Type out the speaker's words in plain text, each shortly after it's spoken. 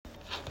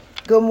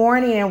Good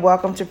morning and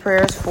welcome to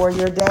Prayers for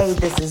Your Day.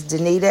 This is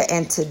Danita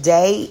and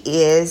today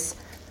is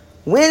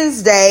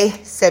Wednesday,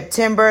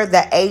 September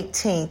the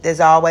 18th. As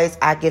always,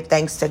 I give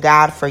thanks to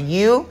God for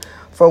you,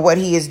 for what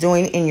He is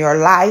doing in your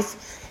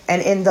life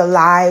and in the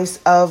lives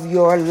of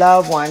your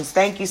loved ones.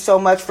 Thank you so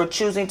much for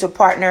choosing to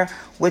partner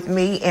with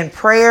me in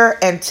prayer,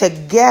 and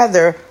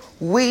together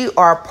we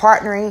are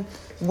partnering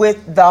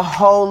with the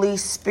Holy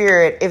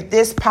Spirit. If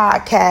this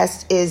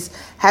podcast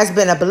has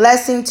been a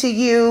blessing to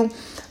you,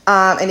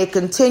 and it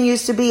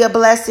continues to be a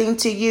blessing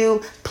to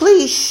you,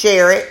 please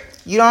share it.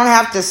 You don't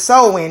have to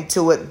sow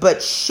into it,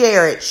 but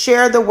share it.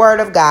 Share the word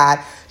of God.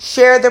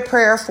 Share the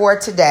prayer for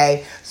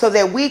today so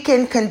that we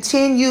can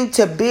continue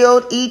to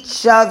build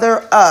each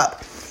other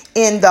up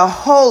in the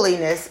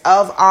holiness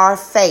of our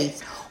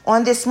faith.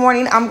 On this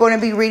morning, I'm going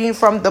to be reading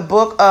from the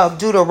book of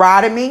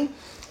Deuteronomy,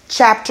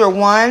 chapter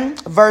 1,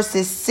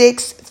 verses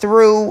 6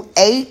 through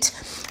 8.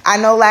 I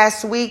know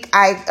last week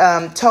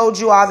I told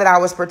you all that I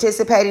was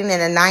participating in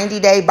a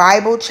 90-day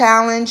Bible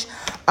challenge.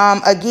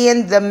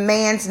 Again, the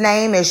man's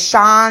name is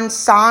Sean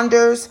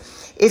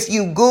Saunders. If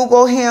you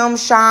Google him,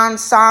 Sean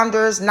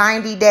Saunders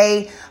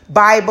 90-day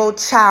Bible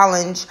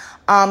challenge,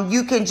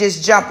 you can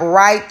just jump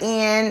right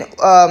in.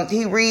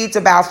 He reads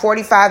about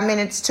 45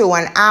 minutes to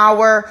an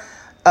hour,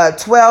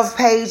 12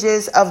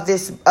 pages of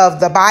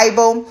the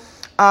Bible.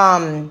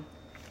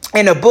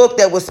 In a book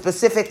that was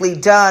specifically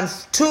done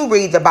to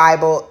read the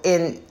Bible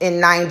in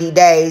 90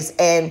 days.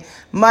 And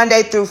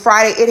Monday through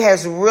Friday, it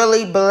has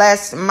really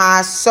blessed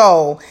my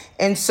soul.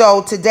 And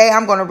so today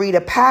I'm going to read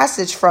a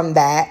passage from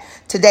that.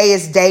 Today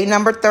is day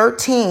number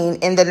 13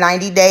 in the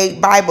 90-day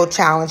Bible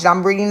challenge.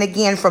 I'm reading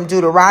again from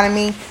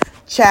Deuteronomy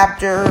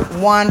chapter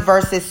 1,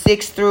 verses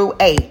 6 through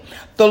 8.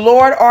 The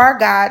Lord our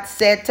God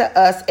said to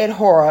us at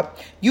Horeb,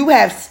 "You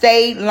have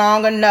stayed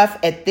long enough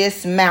at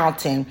this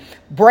mountain.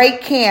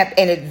 Break camp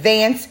and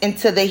advance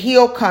into the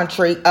hill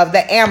country of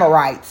the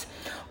Amorites.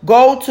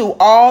 Go to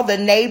all the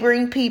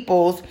neighboring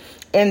peoples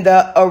in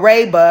the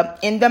Arabah,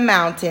 in the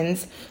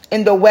mountains,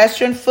 in the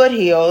western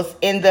foothills,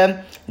 in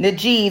the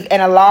Negev,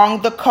 and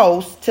along the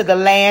coast to the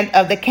land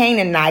of the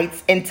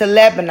Canaanites, and to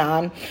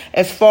Lebanon,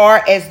 as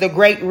far as the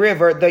great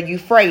river, the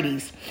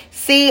Euphrates.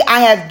 See, I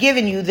have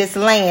given you this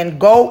land.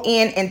 Go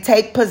in and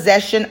take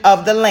possession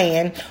of the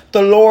land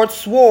the Lord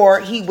swore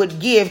he would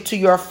give to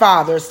your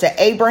fathers, to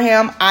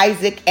Abraham,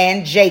 Isaac,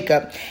 and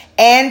Jacob,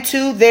 and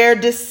to their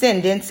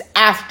descendants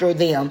after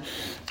them."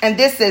 And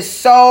this is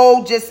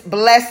so just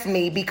blessed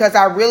me, because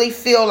I really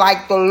feel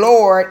like the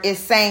Lord is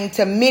saying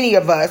to many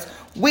of us,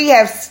 we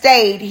have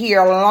stayed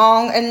here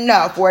long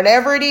enough.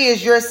 Whatever it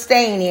is you're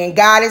staying in,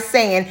 God is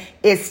saying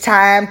it's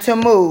time to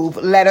move.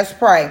 Let us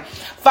pray.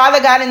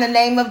 Father God, in the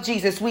name of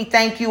Jesus, we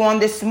thank you on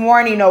this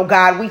morning, oh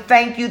God. We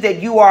thank you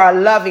that you are a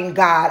loving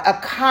God, a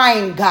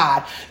kind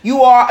God.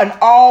 You are an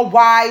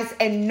all-wise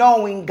and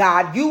knowing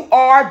God. You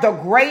are the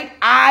great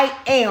I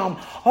am.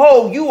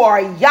 Oh, you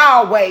are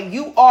Yahweh.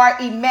 You are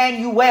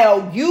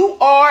Emmanuel. You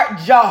are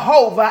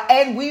Jehovah,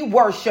 and we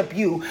worship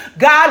you.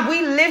 God,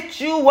 we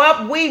lift you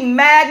up. We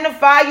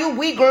magnify you.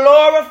 We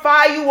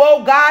glorify you,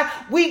 oh God.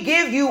 We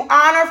give you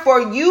honor,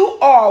 for you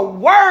are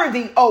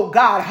worthy, oh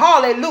God.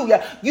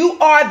 Hallelujah. You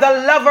are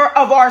the lover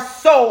of our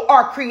soul,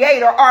 our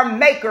creator, our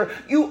maker.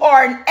 You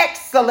are an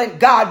excellent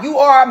God. You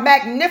are a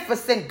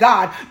magnificent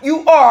God.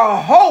 You are a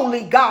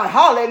holy God.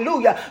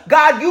 Hallelujah.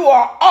 God, you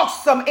are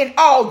awesome in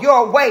all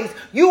your ways.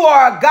 You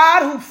are a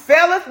God who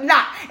faileth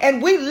not.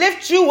 And we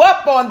lift you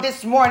up on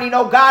this morning,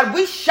 oh God.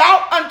 We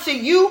shout unto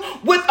you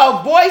with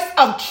a voice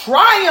of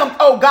triumph,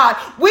 oh God.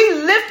 We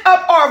lift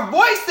up our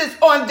voices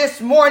on this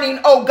morning,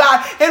 oh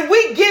God, and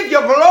we give you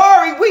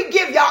glory. We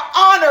give you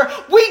honor.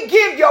 We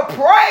give you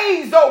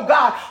praise, oh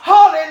God.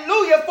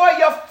 Hallelujah, for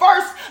you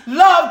first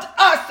loved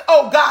us,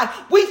 oh God.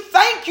 We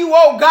thank you,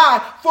 oh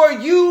God, for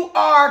you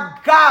are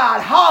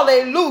God.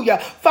 Hallelujah.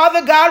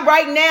 Father God,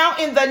 right now,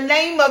 in the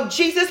name of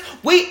Jesus,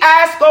 we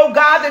ask, oh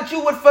God, that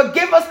you would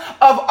forgive us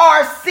of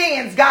our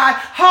sins, God.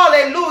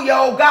 Hallelujah,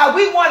 oh God.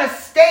 We want to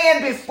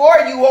stand before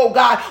you, oh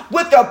God,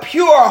 with a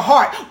pure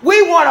heart.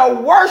 We want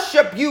to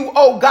worship you,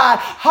 oh God.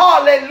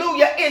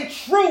 Hallelujah, in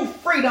true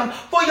freedom.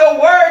 For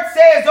your word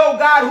says, oh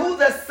God, who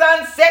the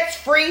Son sets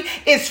free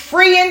is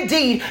free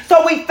indeed.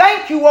 So we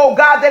thank you, oh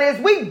God, that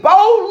as we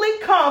boldly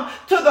come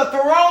to the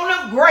throne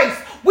of grace,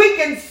 we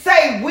can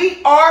say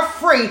we are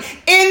free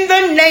in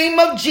the name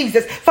of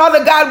Jesus.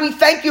 Father God, we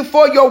thank you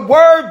for your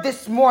word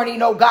this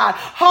morning, oh God.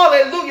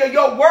 Hallelujah.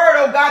 Your word,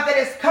 oh God, that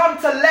has come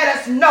to let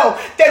us know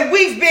that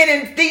we've been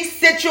in these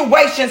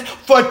situations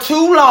for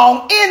too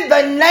long in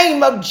the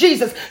name of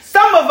Jesus.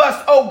 Some of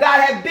us, oh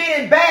God, have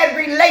been in bad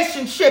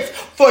relationships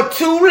for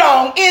too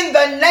long in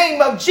the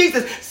name of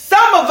Jesus.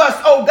 Some of us,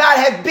 oh God,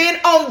 have been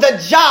on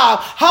the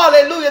job.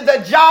 Hallelujah.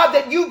 The job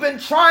that you've been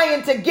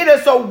trying to get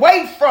us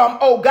away from,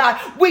 oh God.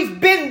 We've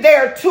been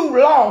there too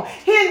long.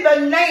 In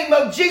the name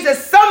of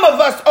Jesus, some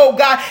of us, oh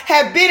God,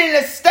 have been in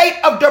a state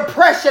of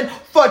depression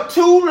for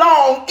too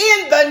long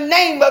in the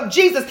name of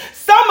Jesus.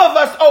 Some of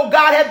us, oh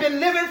God, have been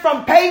living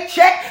from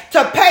paycheck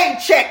to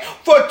paycheck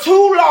for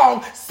too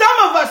long. Some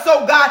of us,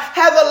 oh God,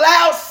 have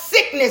allowed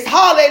sickness,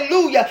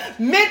 hallelujah,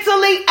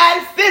 mentally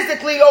and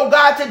physically, oh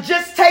God, to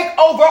just take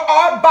over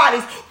our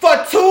bodies for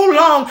too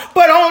long.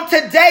 But on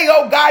today,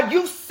 oh God,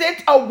 you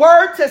sent a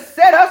word to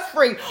set us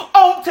free.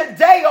 On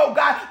today, oh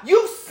God,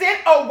 you sent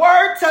a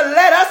word to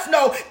let us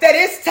know that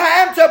it's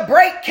time to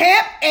break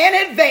camp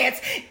and advance.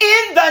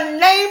 In the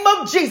name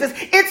of Jesus,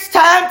 it's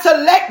time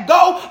to let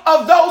go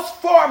of those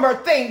former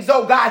things,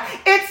 oh God.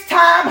 It's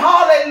time,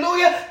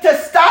 hallelujah, to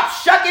stop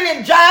shucking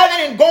and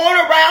jiving and going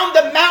around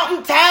the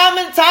mountain time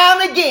and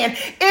time again.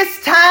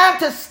 It's time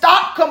to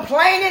stop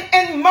complaining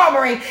and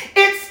murmuring.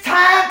 It's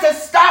time to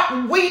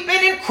stop weeping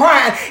and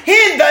crying.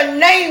 In the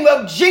name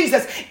of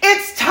Jesus,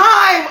 it's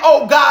time,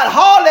 oh God,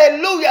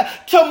 hallelujah,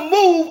 to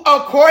move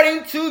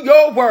according to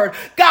your word.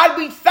 God,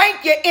 we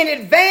thank you in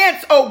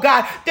advance, oh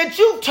God, that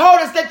you've told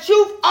us that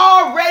you've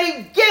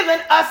already given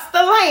us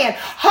the land.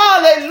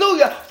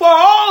 Hallelujah. For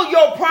all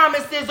your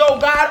promises, oh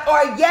God,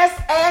 are yes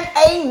and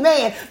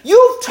amen.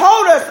 You've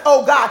told us,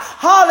 oh God,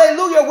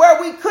 hallelujah,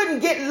 where we couldn't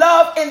get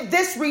love in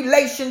this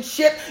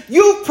relationship,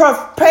 you've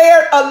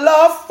prepared a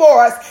love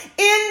for us.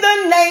 In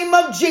the name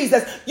of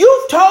Jesus,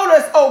 you've told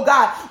us, oh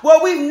God,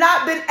 where we've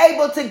not been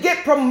able to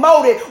get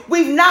promoted,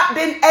 we've not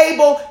been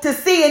able to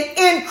see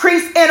an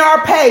increase in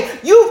our pay.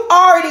 You've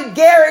already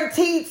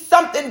guaranteed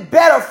something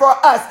better for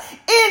us.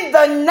 In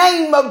the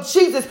name of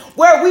Jesus,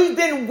 where we've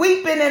been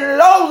weeping and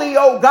lowly,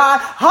 oh God,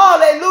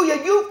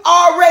 hallelujah, you've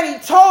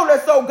already told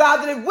us, oh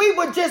God, that if we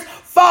would just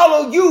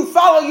follow you,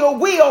 follow your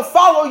will,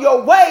 follow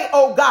your way,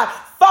 oh God,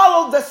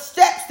 follow the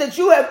steps that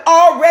you have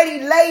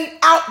already laid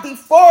out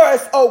before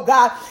us, oh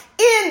God,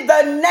 in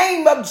the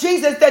name of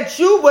Jesus, that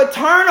you would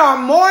turn our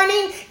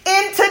mourning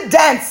into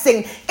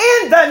dancing.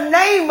 In the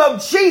name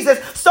of Jesus.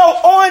 So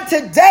on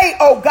today,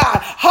 oh God,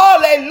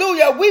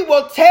 hallelujah, we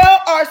will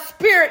tell our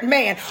spirit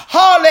man,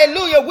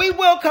 hallelujah, we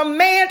will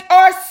command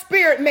our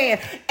spirit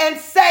man and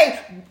say,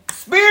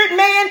 Spirit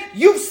man,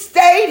 you've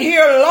stayed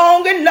here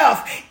long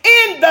enough.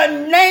 In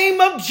the name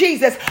of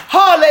Jesus,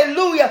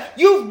 hallelujah,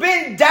 you've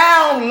been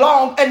down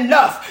long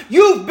enough.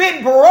 You've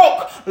been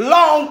broke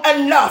long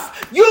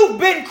enough. You've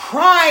been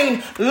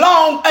crying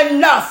long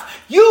enough.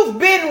 You've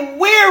been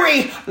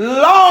weary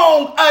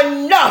long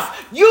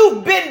enough.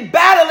 You've been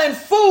battling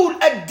food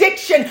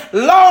addiction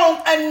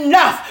long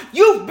enough.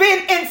 You've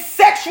been in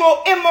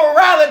sexual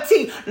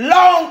immorality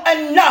long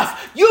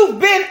enough. You've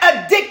been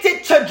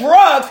addicted to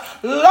drugs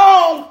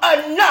long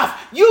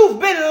enough. You've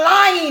been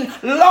lying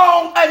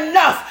long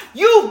enough.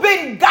 You've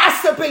been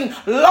gossiping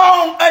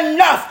long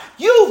enough.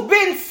 You've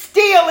been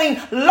stealing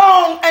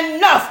long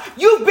enough.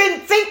 You've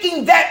been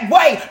thinking that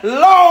way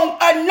long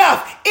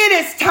enough. It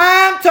is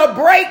time to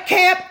break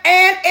camp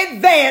and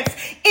advance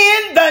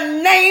in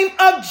the name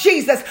of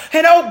Jesus.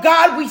 And oh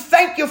God, we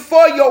thank you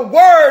for your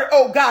word,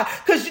 oh God,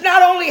 because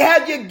not only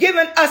have you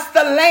given us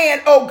the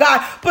land, oh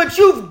God, but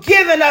you've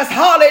given us,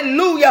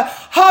 hallelujah,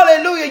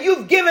 hallelujah,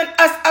 you've given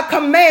us a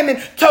commandment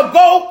to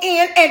go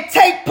in and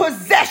take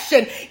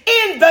possession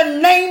in the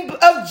name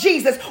of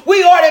Jesus.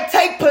 We are to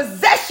take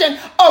possession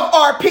of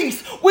our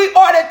peace. We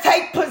are to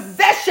take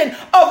possession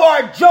of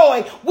our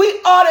joy.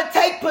 We are to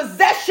take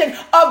possession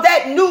of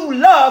that new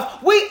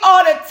love. We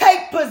are to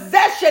take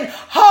possession,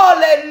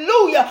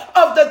 hallelujah,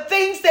 of the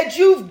things that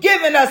you've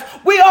given us.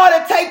 We are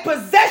to take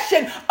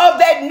possession of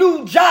that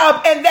new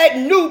job and that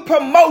new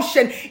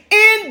promotion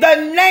in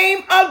the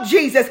name of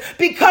Jesus,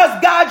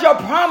 because God, your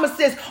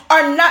promises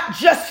are not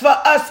just for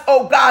us,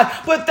 oh God,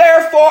 but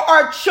therefore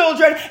our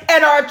children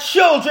and our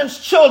children's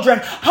children.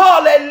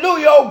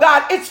 Hallelujah, oh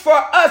God. It's for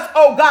us,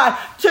 oh God,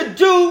 to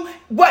do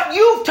what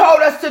you've told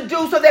us to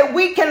do so that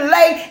we can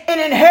lay an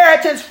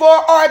inheritance for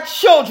our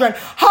children.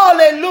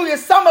 Hallelujah.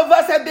 Some of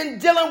us have been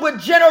dealing with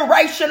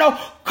generational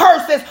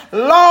curses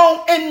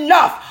long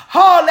enough.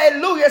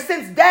 Hallelujah.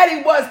 Since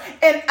daddy was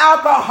an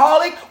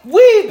alcoholic,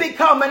 we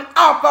become an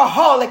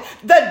alcoholic.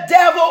 The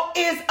devil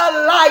is a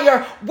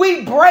liar.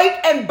 We break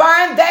and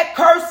bind that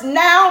curse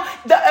now,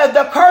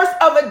 the curse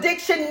of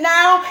addiction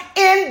now,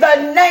 in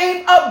the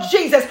name of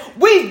Jesus.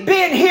 We've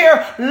been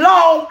here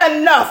long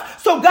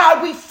enough. So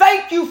God, we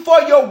thank you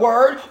for your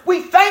word.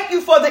 We thank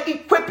you for the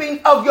equipping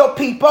of your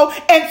people.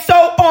 And so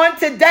on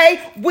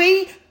today,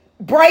 we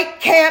break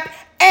camp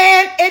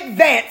and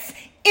advance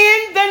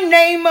in the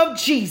name of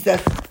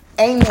Jesus.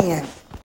 Amen.